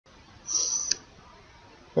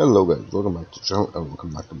Hello guys, welcome back to the channel and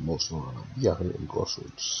welcome back to more SnowRunner. We are here in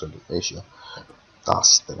Crossroads, Central Asia.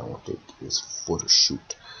 Task that I want to take is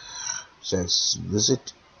Photoshoot. Says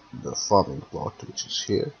visit the farming plot, which is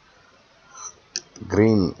here,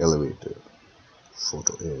 grain elevator,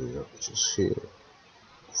 photo area, which is here,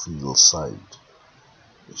 field side,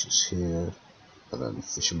 which is here, and then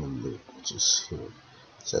fisherman lake, which is here.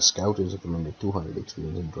 It says scout is recommended 200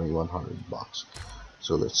 experience and 2100 bucks.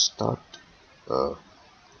 So let's start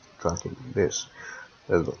tracking this.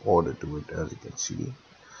 There's an order to it, as you can see,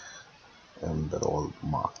 and they're all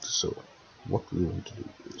marked. So what we want to do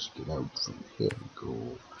is get out from here,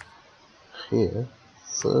 go here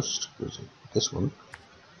first, visit this one,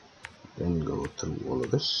 then go through all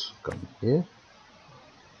of this, come here,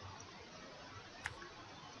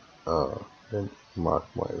 then mark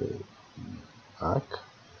my way back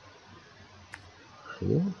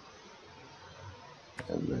here,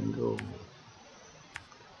 and then go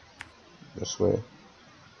this way,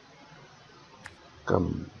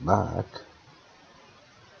 come back,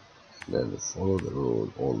 then follow the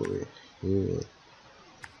road all the way here,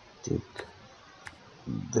 take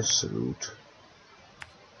this route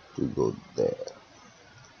to go there.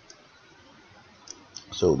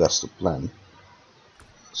 So that's the plan.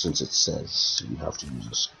 Since it says you have to use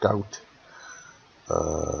a scout,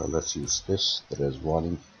 let's use this. There is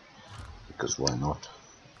warning, because why not?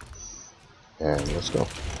 And let's go.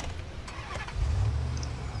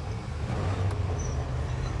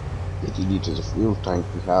 80 liters of fuel tank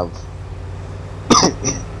we have.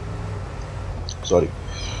 Sorry,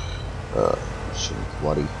 shouldn't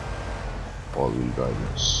worry. All-wheel drive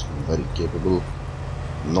is very capable.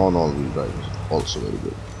 Non-all-wheel drive is also very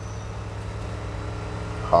good.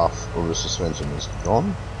 Half of the suspension is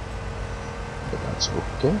gone, but that's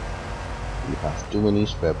okay. We have too many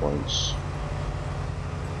spare points.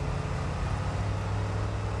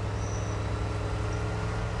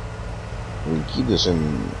 We'll keep this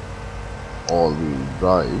in all-wheel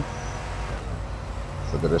drive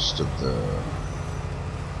for the rest of the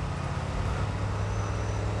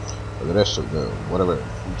whatever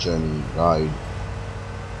journey, ride,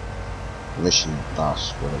 mission,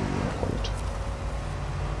 task, whatever you want to call it.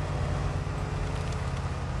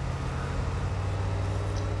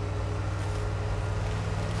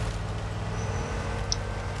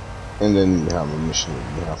 And then we have a mission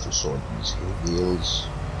where we have to sort these wheels.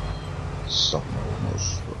 Stop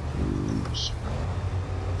almost, but please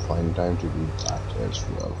find time to do that as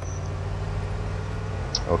well.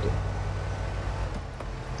 Okay.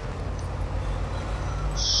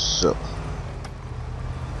 So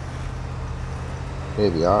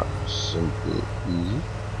here we are, simple, easy.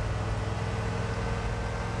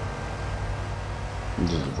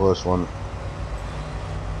 This is the first one.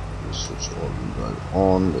 We switch all-wheel drive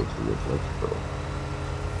on, make it look like a pro.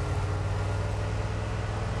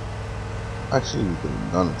 Actually, we could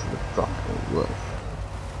have done it for the truck as well.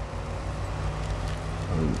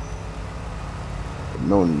 I mean,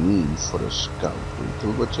 no need for a scout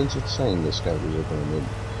vehicle, but since it's saying the scout is recommended,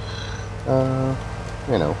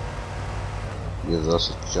 you know, gives us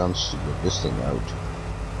a chance to get this thing out.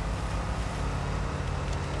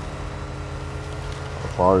 How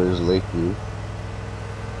far is Lakeview?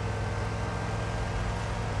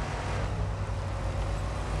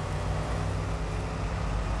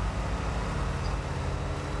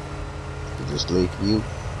 Is this Lakeview?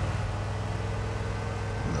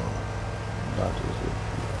 No, that is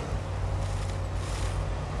Lakeview.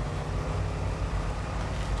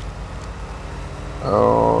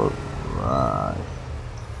 Alright.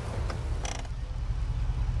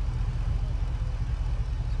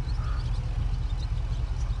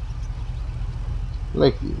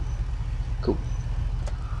 Lakeview. Cool.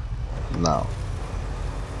 Now,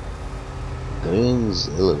 grains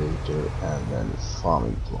elevator and then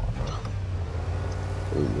farming plot.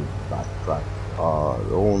 We will backtrack our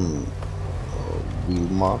own wheel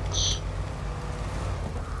marks.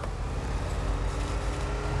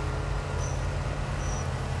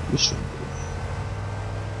 We should do.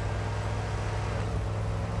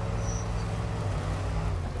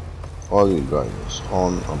 All-wheel drive is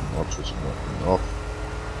on. I'm not switching that off.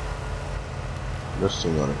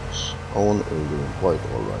 Resting on its own is doing quite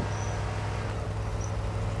alright.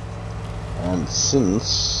 And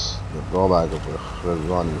since the drawback of a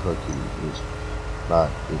Razani Hercules is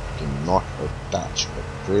that it cannot attach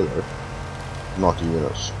a trailer, not even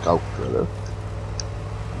a scout trailer,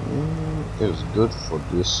 it is good for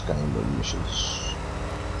this kind of missions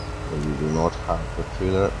where you do not have a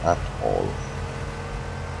trailer at all.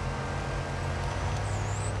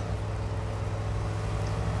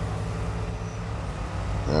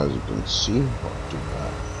 As you can see, not too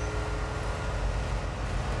bad.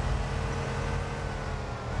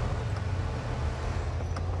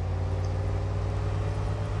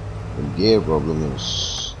 The gear problem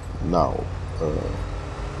is now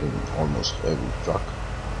in almost every truck.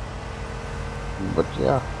 But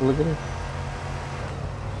yeah, look at it.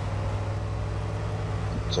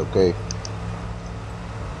 It's okay.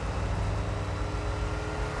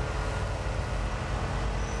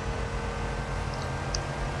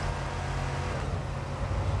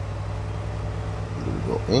 Do we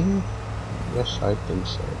go in? Yes, I think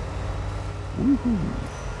so. Woohoo!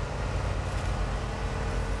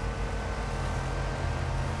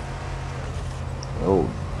 Oh,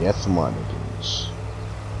 death monitors.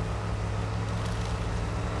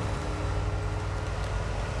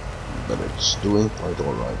 But it's doing quite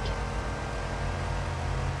alright.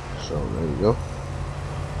 So there you go.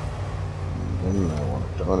 And then I want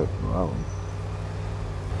to turn it around.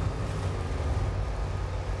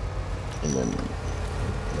 And then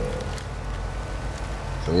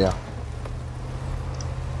so yeah,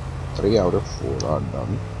 3 out of 4 are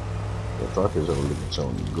done. The truck is holding its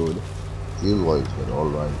own good. Fuel wise they're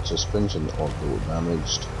alright. Suspension although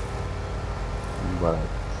damaged, but I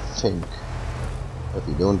think if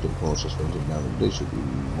you don't take more suspension damage, they should be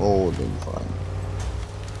more than fine.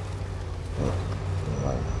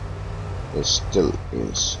 Alright. It still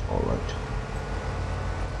is alright.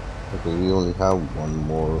 Okay, we only have one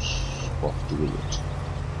more spot to visit.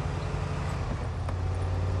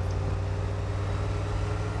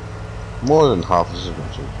 More than half the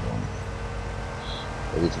suspension is gone.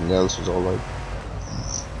 Everything else is alright.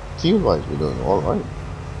 Fuel wise we're doing alright.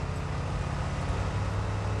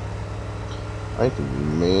 I think we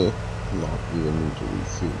may not even need to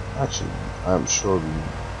refuel. Actually, I'm sure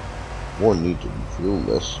we won't need to refuel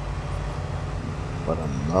this. But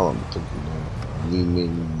now I'm thinking that we may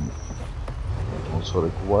also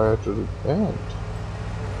require to repair it.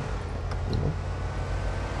 You know?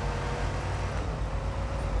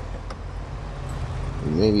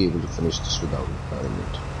 We may be able to finish this without repairing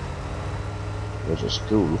it, which is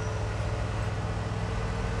cool.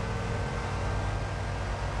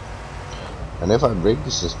 And if I break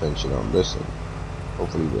the suspension on this thing,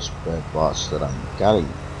 hopefully the spare parts that I'm carrying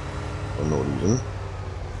for no reason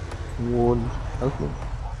would help me.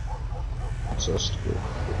 Just go.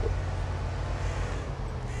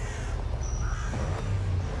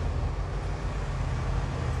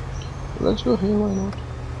 Let's go here, why not?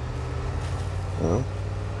 Yeah.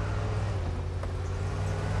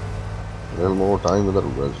 A little more time with the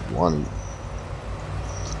Res 1.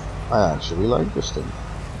 I actually like this thing.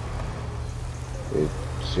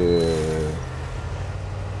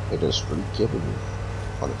 It is pretty capable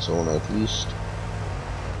on its own, at least.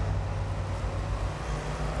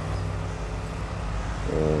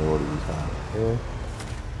 What do we have here?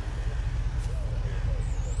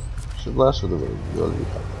 Should last for the way. We already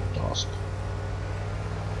have that task.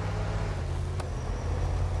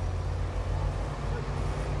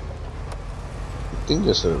 I think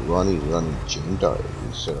there's a running chain tire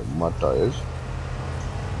instead of mud tires,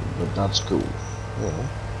 but that's cool. Yeah.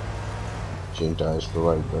 Chain tires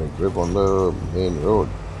provide better grip on the main road.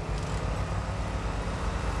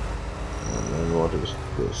 And then what is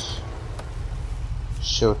this?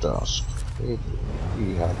 Show task. Hey,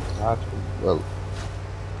 we have that. Well,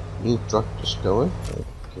 new truck discovered.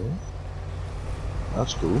 Okay,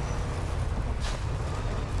 that's cool.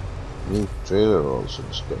 New trailer also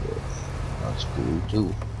discovered. That's cool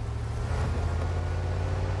too.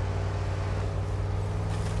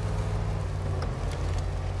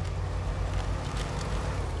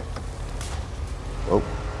 Oh,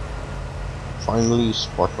 finally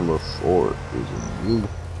spot number 4 is in view.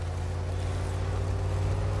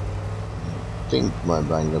 I think my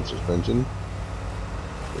banged up suspension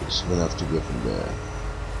is enough to get from there.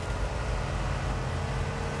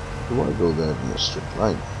 Do I go there in a straight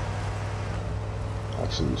line?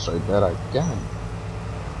 Actually, it's right there I can.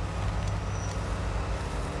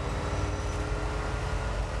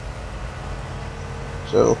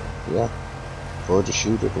 So, yeah,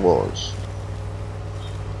 photoshoot it was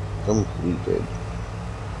completed.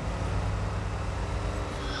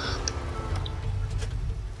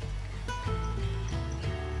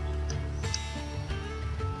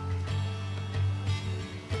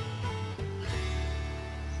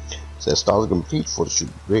 Says task complete. Photoshoot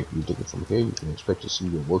great. We take it from here. You can expect to see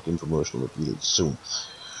your working promotional materials soon.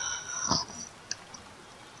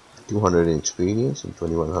 200 in experience and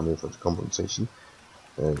 2100 for the compensation.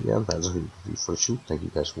 Yeah, that's a complete photoshoot. Thank you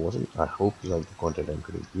guys for watching. I hope you like the content I'm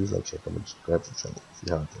creating. Please like, share, comment, subscribe to the channel if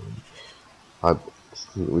you haven't already. I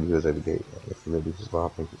videos every day. If you made this far,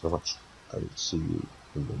 thank you so much. I will see you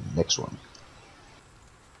in the next one.